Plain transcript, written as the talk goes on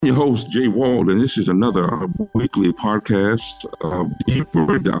Your host, Jay Wald, and this is another weekly podcast of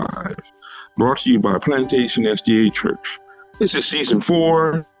Deeper Dive, brought to you by Plantation SDA Church. This is season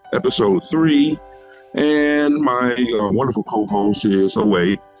 4, episode 3, and my wonderful co-host is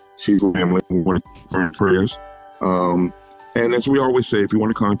away. She's family. We want to keep her in prayers. And as we always say, if you want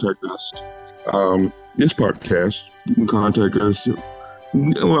to contact us, this podcast, you can contact us,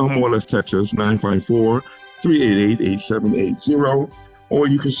 well, more or less text us, 954-388-8780. Or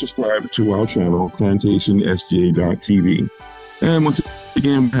you can subscribe to our channel, plantationsda.tv. And once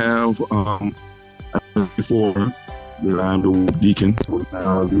again, we have before that I'm the deacon,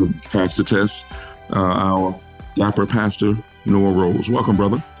 the pastor test, our dapper pastor, Noah Rose. Welcome,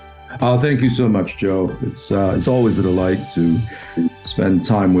 brother. Thank you so much, Joe. It's always a delight to spend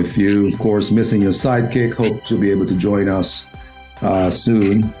time with you. Of course, missing your sidekick. Hope you'll be able to join us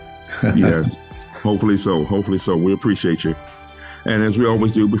soon. Yes, hopefully so. Hopefully so. We appreciate you. And as we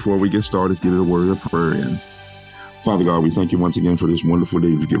always do before we get started, get a word of prayer in. Father God, we thank you once again for this wonderful day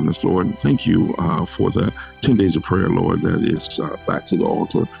you've given us, Lord. Thank you for the 10 days of prayer, Lord, that is back to the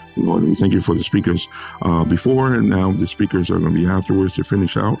altar, Lord. And we thank you for the speakers before, and now the speakers are going to be afterwards to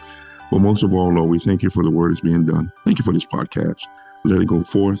finish out. But most of all, Lord, we thank you for the word that's being done. Thank you for this podcast. Let it go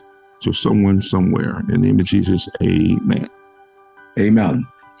forth to someone somewhere. In the name of Jesus, amen. Amen.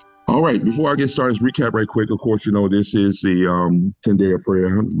 All right, before I get started, let's recap right quick. Of course, you know, this is the 10-day of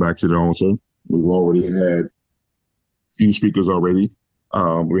prayer, back to the altar. We've already had a few speakers already.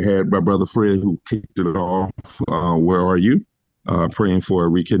 We had my brother Fred, who kicked it off. Where are you? Praying for a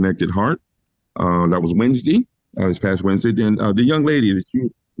reconnected heart. That was Wednesday, this past Wednesday. Then the young lady that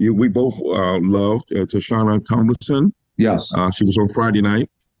we both loved, Tashana Tomlinson. Yes. She was on Friday night.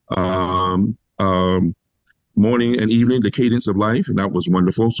 Morning and evening, the cadence of life, and that was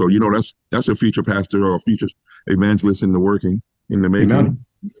wonderful. So, you know, that's a future pastor or a future evangelist in the working, in the making. Amen.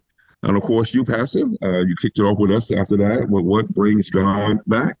 And of course, you, Pastor, you kicked it off with us after that with what brings God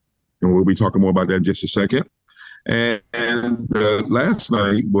back, and we'll be talking more about that in just a second. And last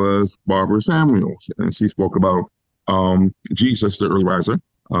night was Barbara Samuels, and she spoke about Jesus, the early riser.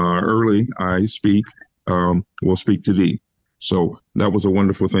 Early I speak, will speak to thee. So that was a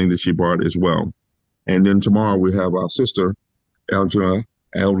wonderful thing that she brought as well. And then tomorrow we have our sister, Elder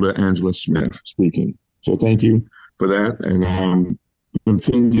Angela Smith, speaking. So thank you for that. And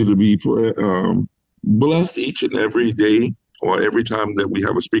continue to be blessed each and every day or every time that we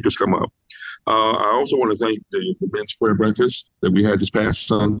have a speakers come up. I also want to thank the men's prayer breakfast that we had this past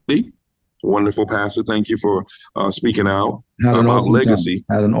Sunday. Wonderful pastor. Thank you for speaking out about legacy.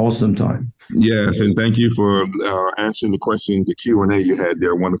 Had an awesome time. Yes, and thank you for answering the questions, the Q&A you had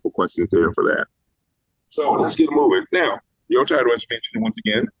there. Wonderful questions there for that. So let's get moving. Now, your title has mentioned once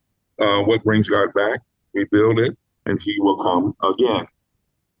again, what brings God back? We build it, and he will come again.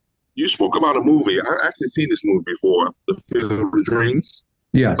 You spoke about a movie. I've actually seen this movie before, The Field of Dreams.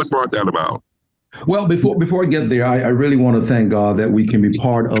 Yes. What brought that about? Well, before I get there, I really want to thank God that we can be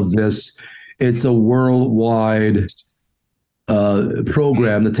part of this. It's a worldwide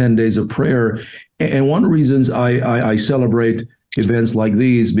program, the 10 Days of Prayer. And one of the reasons I celebrate events like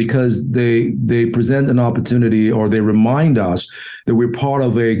these, because they present an opportunity, or they remind us that we're part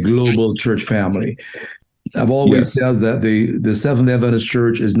of a global church family. I've always said that the Seventh-day Adventist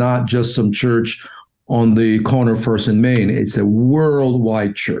Church is not just some church on the corner of First and Main. It's a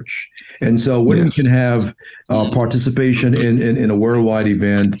worldwide church. And so when we can have participation in a worldwide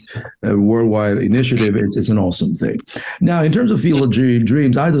event, a worldwide initiative, it's an awesome thing. Now, in terms of Field of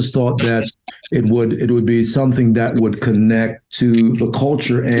Dreams, I just thought that it would be something that would connect to the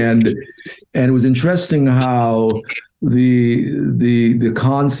culture. And it was interesting how the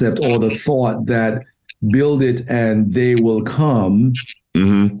concept or the thought that build it and they will come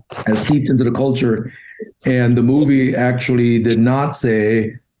has seeped into the culture. And the movie actually did not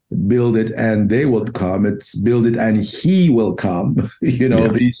say build it and they will come. It's build it and he will come. You know,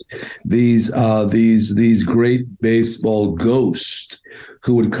 these great baseball ghosts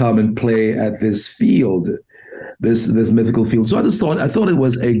who would come and play at this field, this mythical field. So I thought it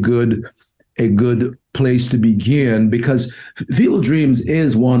was a good place to begin, because Field of Dreams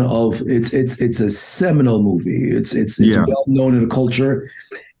is one of it's a seminal movie. It's well known in the culture.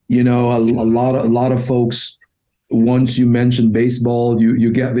 You know, a lot of folks, once you mention baseball, you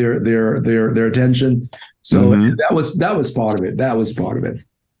get their attention. So that was part of it. That was part of it.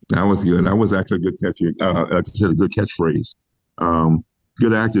 That was good. That was actually a good catch. Like I said, a good catchphrase.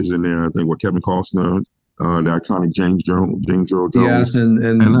 Good actors in there. I think Kevin Costner, the iconic James Earl Jones. Yes, and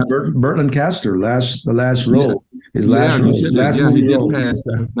Burt Lancaster, the last role. His last role. He did pass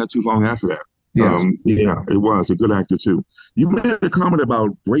not too long after that. Yes. Yeah, it was a good actor too. You made a comment about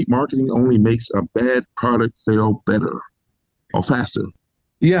great marketing only makes a bad product sell better or faster.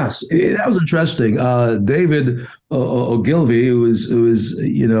 Yes, that was interesting. David Ogilvy, who is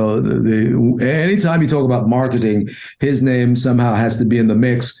anytime you talk about marketing, his name somehow has to be in the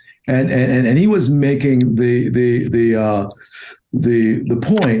mix. And he was making the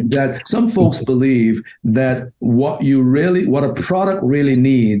point that some folks believe that what a product really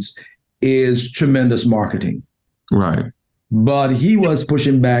needs is tremendous marketing. Right. But he was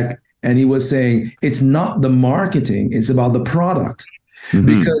pushing back and he was saying it's not the marketing, it's about the product.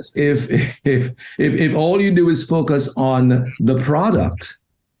 Mm-hmm. Because if all you do is focus on the product,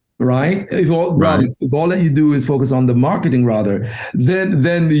 right? If all that you do is focus on the marketing, rather, then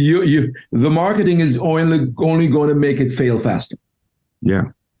the marketing is only going to make it fail faster. Yeah,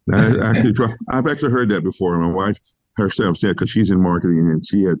 I've actually heard that before. My wife herself said, because she's in marketing, and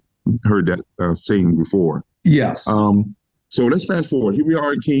she had heard that saying before. Yes. So let's fast forward. Here we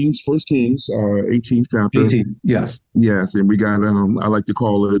are in Kings, First Kings, 18th chapter. 18, yes. Yes, and we got, I like to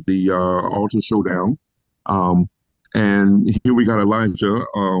call it the altar showdown. And here we got Elijah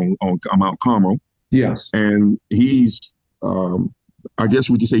on Mount Carmel. Yes. And he's, I guess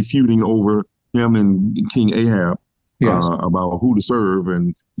we could say, feuding over him and King Ahab. Yes. About who to serve,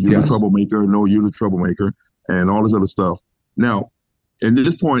 and you're the troublemaker, no, you're the troublemaker, and all this other stuff. Now, at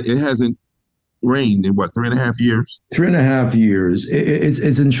this point, it hasn't rained in what, 3.5 years? 3.5 years.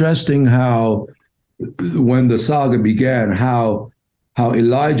 It's interesting how, when the saga began, how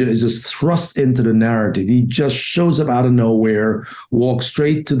Elijah is just thrust into the narrative. He just shows up out of nowhere, walks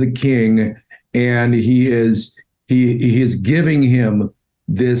straight to the king, and he is giving him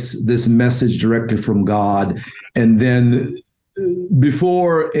this message directly from God. And then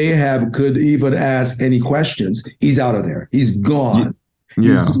before Ahab could even ask any questions, he's out of there. He's gone.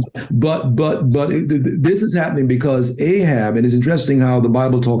 Yeah. But this is happening because Ahab, and it's interesting how the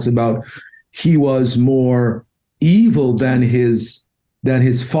Bible talks about he was more evil than his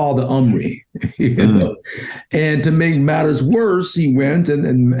father Omri, And to make matters worse, he went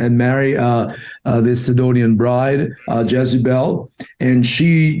and married this Sidonian bride, Jezebel, and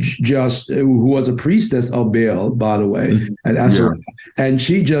she just, who was a priestess of Baal, by the way, and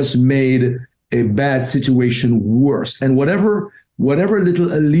she just made a bad situation worse. And whatever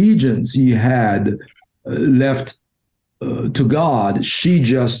little allegiance he had left to God, she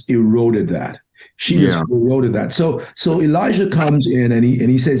just eroded that. She just eroded that. So Elijah comes in and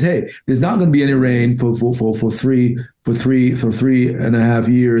he says, "Hey, there's not going to be any rain for 3.5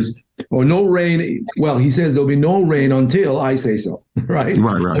 years, or no rain." Well, he says there'll be no rain until I say so, right?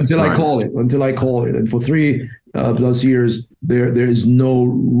 Right. Until I call it. And for 3 plus years, there is no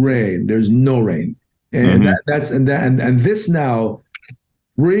rain. There's no rain, and and this now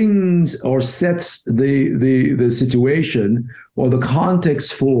brings or sets the situation or the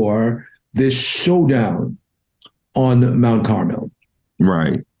context for this showdown on Mount Carmel.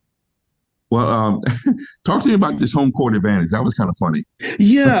 Right. Well, talk to me about this home court advantage. That was kind of funny.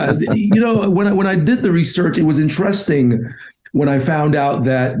 Yeah, when I did the research, it was interesting when I found out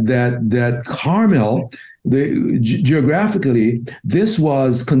that Carmel, geographically, this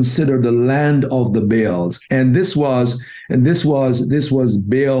was considered the land of the Baals, and this was Baal's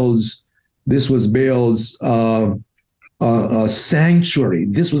sanctuary.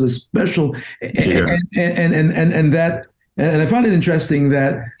 This was a special, and I find it interesting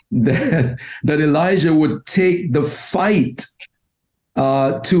that Elijah would take the fight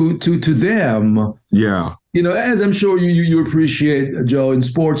to them. Yeah. As I'm sure you appreciate, Joe, in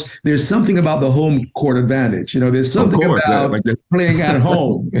sports, there's something about the home court advantage. There's something about playing at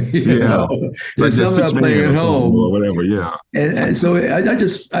home. There's something about playing at home or whatever. Yeah. And so it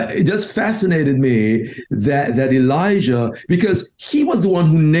just fascinated me that Elijah, because he was the one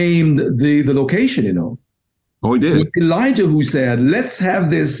who named the location. Oh, he did. It's Elijah who said, "Let's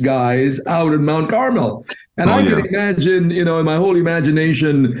have this, guys, out at Mount Carmel." And I can imagine, in my whole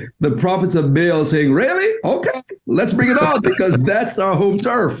imagination, the prophets of Baal saying, "Really? Okay, let's bring it on, because that's our home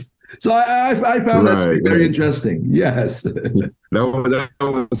turf." So I found that to be very interesting. Yes. That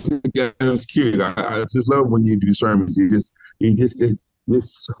was cute. I just love when you do sermons. You just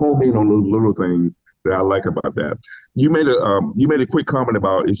home in on those little things that I like about that. You made a quick comment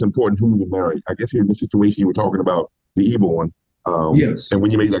about it's important who you marry. I guess in this situation you were talking about the evil one. Yes. And when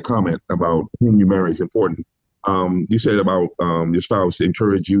you made that comment about whom you marry is important, you said about your spouse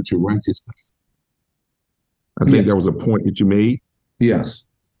encourage you to righteousness. I think that was a point that you made. Yes.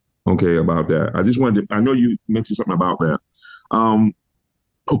 Okay, about that. I just wanted to, I know you mentioned something about that.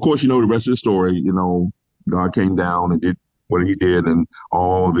 Of course, the rest of the story, God came down and did what he did, and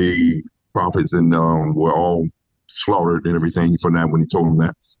all the prophets and were all slaughtered and everything for that when he told them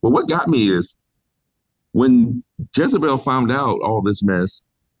that. But what got me is when Jezebel found out all this mess,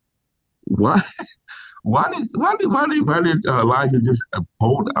 why did Elijah just do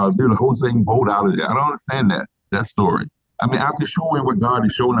the whole thing bolt out of it? I don't understand that story. I mean, after showing what God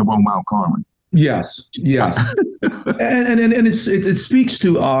is showing up on Mount Carmel. Yes, and it speaks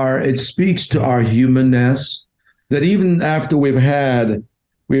to our humanness, that even after we've had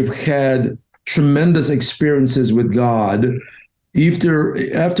tremendous experiences with God,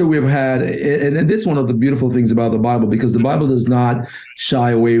 after we've had, and that's one of the beautiful things about the Bible, because the Bible does not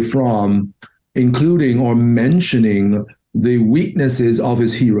shy away from including or mentioning the weaknesses of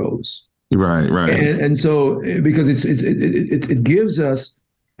his heroes. Right. And so, because it gives us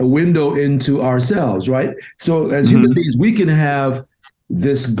a window into ourselves, right? So as human beings, we can have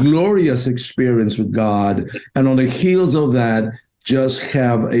this glorious experience with God, and on the heels of that, just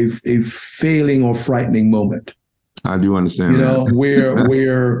have a failing or frightening moment. I do understand that.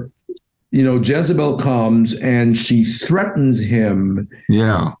 where Jezebel comes and she threatens him.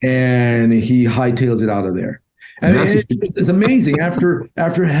 Yeah. And he hightails it out of there. And it's amazing. After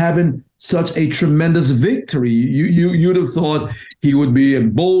having such a tremendous victory, you'd have thought he would be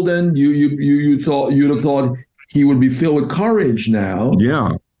emboldened. You'd have thought he would be filled with courage now.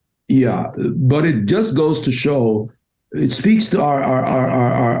 Yeah. But it just goes to show, it speaks to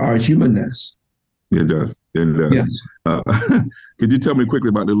our humanness. It does. Yes. Could you tell me quickly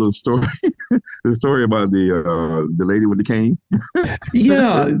about the little story, the story about the lady with the cane?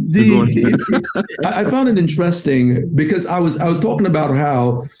 Yeah, I found it interesting because I was talking about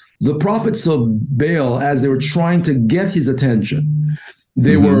how the prophets of Baal, as they were trying to get his attention,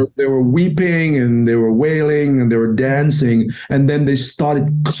 they were weeping and they were wailing and they were dancing, and then they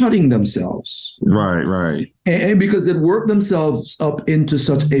started cutting themselves. Right. And because they'd worked themselves up into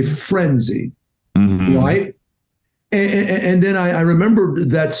such a frenzy. Right. And then I remembered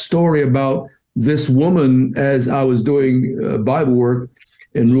that story about this woman as I was doing Bible work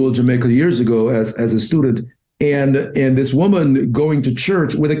in rural Jamaica years ago as a student, and this woman going to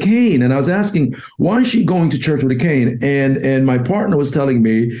church with a cane. And I was asking, why is she going to church with a cane? And my partner was telling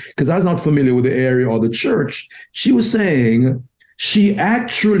me, because I was not familiar with the area or the church, she was saying she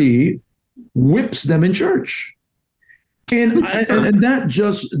actually whips them in church. And that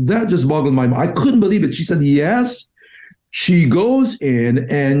just boggled my mind. I couldn't believe it. She said, yes, she goes in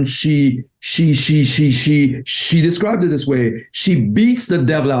and she described it this way. She beats the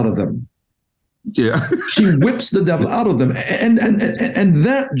devil out of them. Yeah. She whips the devil out of them. And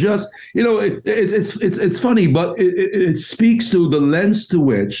that just, it's funny, but it speaks to the lens to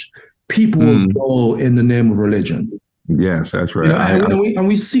which people will go in the name of religion. Yes, that's right. And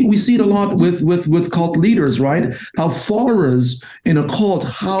we see it a lot with cult leaders, right? How followers in a cult,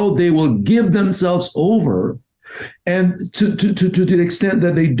 how they will give themselves over, and to the extent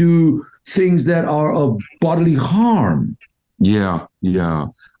that they do things that are of bodily harm. Yeah.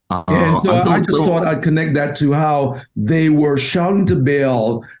 And so I just thought I'd connect that to how they were shouting to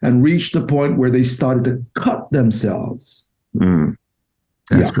Baal and reached the point where they started to cut themselves.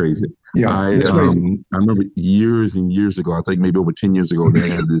 That's crazy. Yeah, I remember years and years ago, I think maybe over 10 years ago, they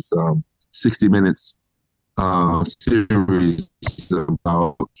had this 60 Minutes series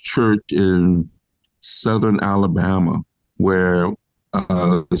about church in southern Alabama, where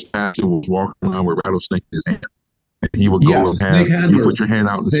this pastor was walking around with a rattlesnake in his hand. And he would go and you put your hand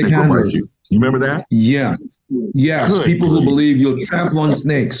out and the snake will bite you. You remember that? Yeah. Yes. Good people who believe you'll trample on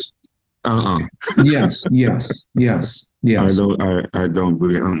snakes. Yes. I don't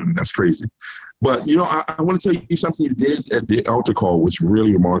believe that's crazy. But I want to tell you something you did at the altar call was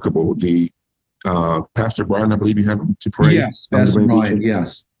really remarkable. The Pastor Brian, I believe you had to pray. Yes, Pastor Brian.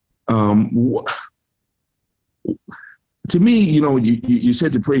 Yes. To me, you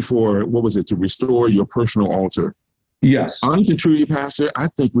said to pray for, what was it, to restore your personal altar. Yes. Honestly, truly, Pastor, I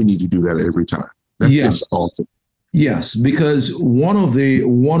think we need to do that every time. That's just awesome. Yes, because one of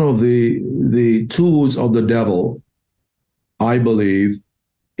the tools of the devil, I believe,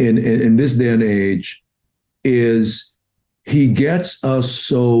 in this day and age, is he gets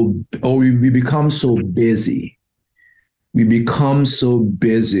us we become so busy. We become so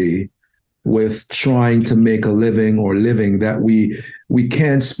busy with trying to make a living or living that we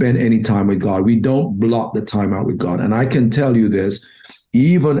can't spend any time with God. We don't block the time out with God. And I can tell you this,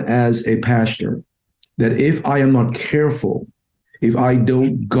 even as a pastor, that if I am not careful, if I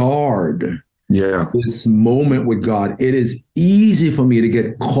don't guard this moment with God, it is easy for me to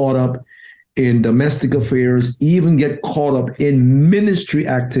get caught up in domestic affairs, even get caught up in ministry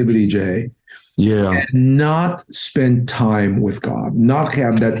activity, Jay, Yeah. and not spend time with God, not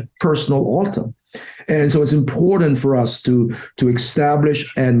have that personal altar. And so it's important for us to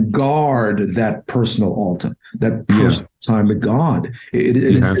establish and guard that personal altar, that personal time with God. It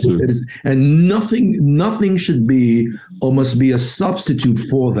is, and nothing should be or must be a substitute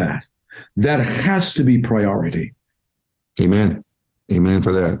for that. That has to be priority. Amen. Amen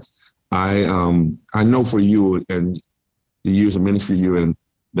for that. I know for you and the years of ministry you in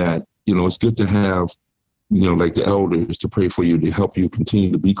that, it's good to have, like the elders to pray for you, to help you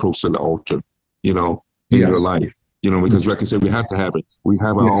continue to be close to the altar, in your life, because like I said, we have to have it. We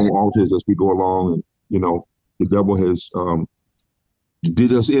have our own altars as we go along, and, the devil has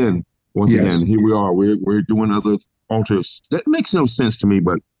did us in once again. Here we are, we're doing other altars. That makes no sense to me,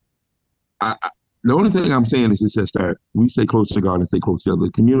 but the only thing I'm saying is that we stay close to God and stay close to the other.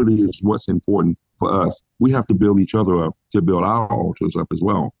 Community is what's important for us. We have to build each other up to build our altars up as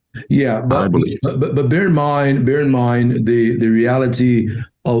well. Yeah, but bear in mind the reality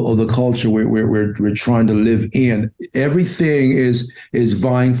of the culture we're trying to live in. Everything is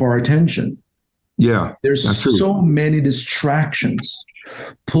vying for our attention. Yeah, there's so many distractions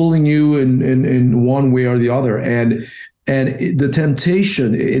pulling you in one way or the other, and the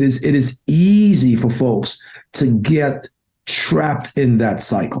temptation, it is easy for folks to get trapped in that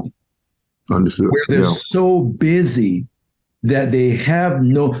cycle. Understood. Where they're so busy that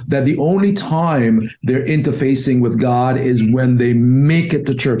that the only time they're interfacing with God is when they make it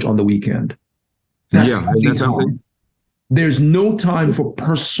to church on the weekend. That's the only time. There's no time for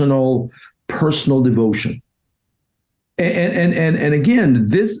personal devotion. And again,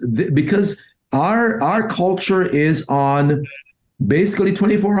 because our culture is on basically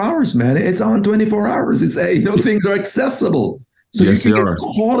 24 hours, man. It's on 24 hours. It's things are accessible. So you can get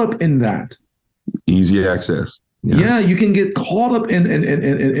caught up in that. Easy access. Yes. Yeah, you can get caught up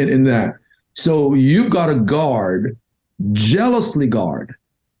in that. So you've got to jealously guard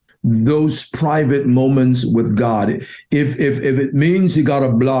those private moments with God. If it means you got to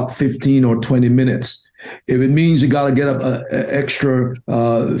block 15 or 20 minutes, if it means you got to get up an extra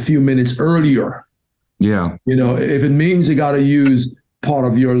few minutes earlier, if it means you got to use part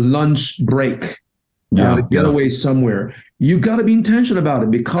of your lunch break, get away somewhere, you got to be intentional about it,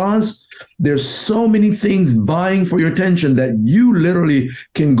 because there's so many things vying for your attention that you literally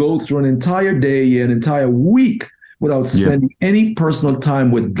can go through an entire day, an entire week without spending any personal time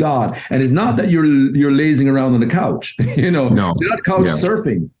with God. And it's not that you're lazing around on the couch, you're not couch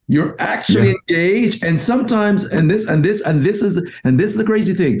surfing. You're actually engaged, and sometimes, and this is the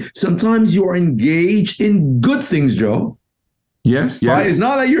crazy thing. Sometimes you're engaged in good things, Joe. Yes. Right? It's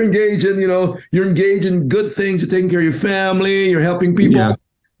not that you're engaged in, you're engaged in good things. You're taking care of your family. You're helping people.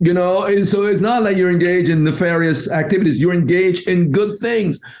 And so it's not like you're engaged in nefarious activities. You're engaged in good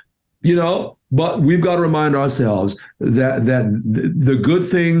things, but we've got to remind ourselves that the good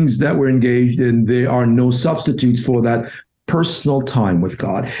things that we're engaged in, they are no substitutes for that personal time with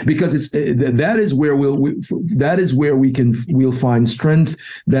God, because that is where we'll find strength.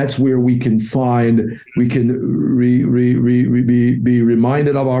 That's where we can be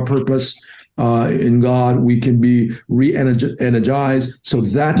reminded of our purpose in God. We can be re-energized. So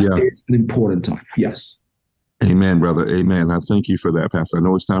that's an important time. Yes. Amen, brother. Amen. I thank you for that, Pastor. I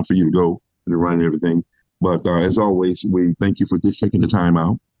know it's time for you to go and run everything, but as always, we thank you for just taking the time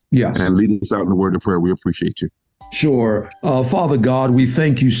out. Yes. And lead us out in the word of prayer. We appreciate you. Sure. Father God, we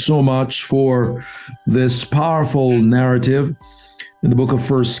thank you so much for this powerful narrative in the book of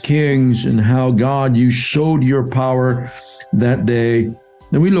 1 Kings, and how, God, you showed your power that day.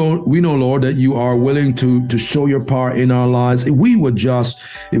 And we know, Lord, that you are willing to show your power in our lives. If we would just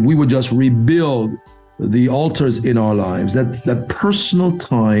rebuild the altars in our lives, that personal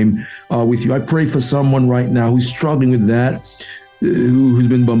time with you. I pray for someone right now who's struggling with that, who's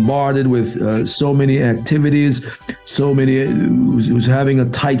been bombarded with so many activities, who's having a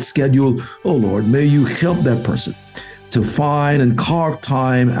tight schedule. Oh Lord, may you help that person to find and carve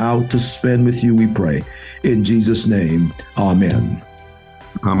time out to spend with you, we pray. In Jesus' name, amen.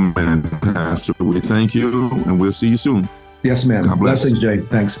 Amen, Pastor. We thank you, and we'll see you soon. Yes, ma'am. Blessings, Jay.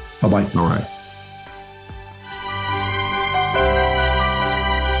 Thanks. Bye-bye. All right.